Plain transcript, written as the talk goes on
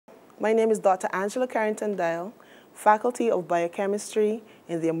My name is Dr. Angela Carrington Dial, Faculty of Biochemistry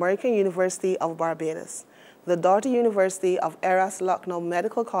in the American University of Barbados, the daughter university of Eras Lucknow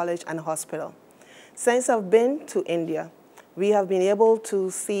Medical College and Hospital. Since I've been to India, we have been able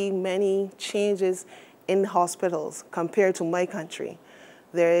to see many changes in hospitals compared to my country.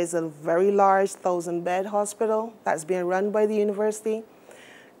 There is a very large 1,000-bed hospital that's being run by the university.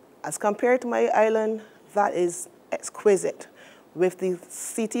 As compared to my island, that is exquisite. With the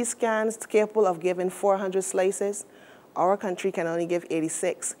CT scans capable of giving 400 slices, our country can only give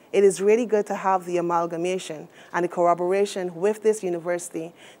 86. It is really good to have the amalgamation and the corroboration with this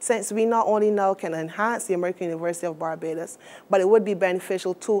university, since we not only now can enhance the American University of Barbados, but it would be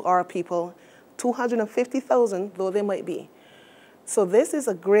beneficial to our people, 250,000 though they might be. So this is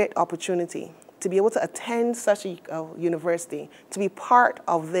a great opportunity to be able to attend such a university, to be part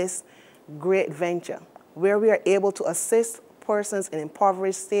of this great venture, where we are able to assist persons in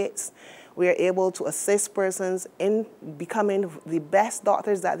impoverished states. We are able to assist persons in becoming the best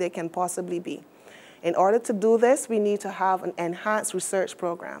doctors that they can possibly be. In order to do this, we need to have an enhanced research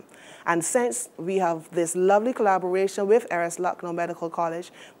program. And since we have this lovely collaboration with Eras Lucknow Medical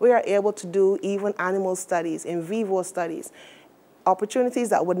College, we are able to do even animal studies, in vivo studies,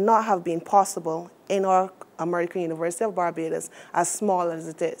 opportunities that would not have been possible in our American University of Barbados, as small as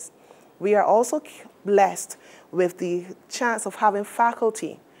it is. We are also blessed with the chance of having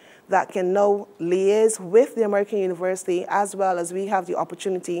faculty that can now liaise with the American University, as well as we have the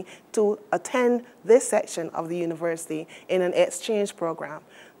opportunity to attend this section of the university in an exchange program.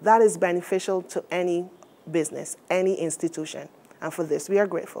 That is beneficial to any business, any institution, and for this we are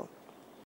grateful.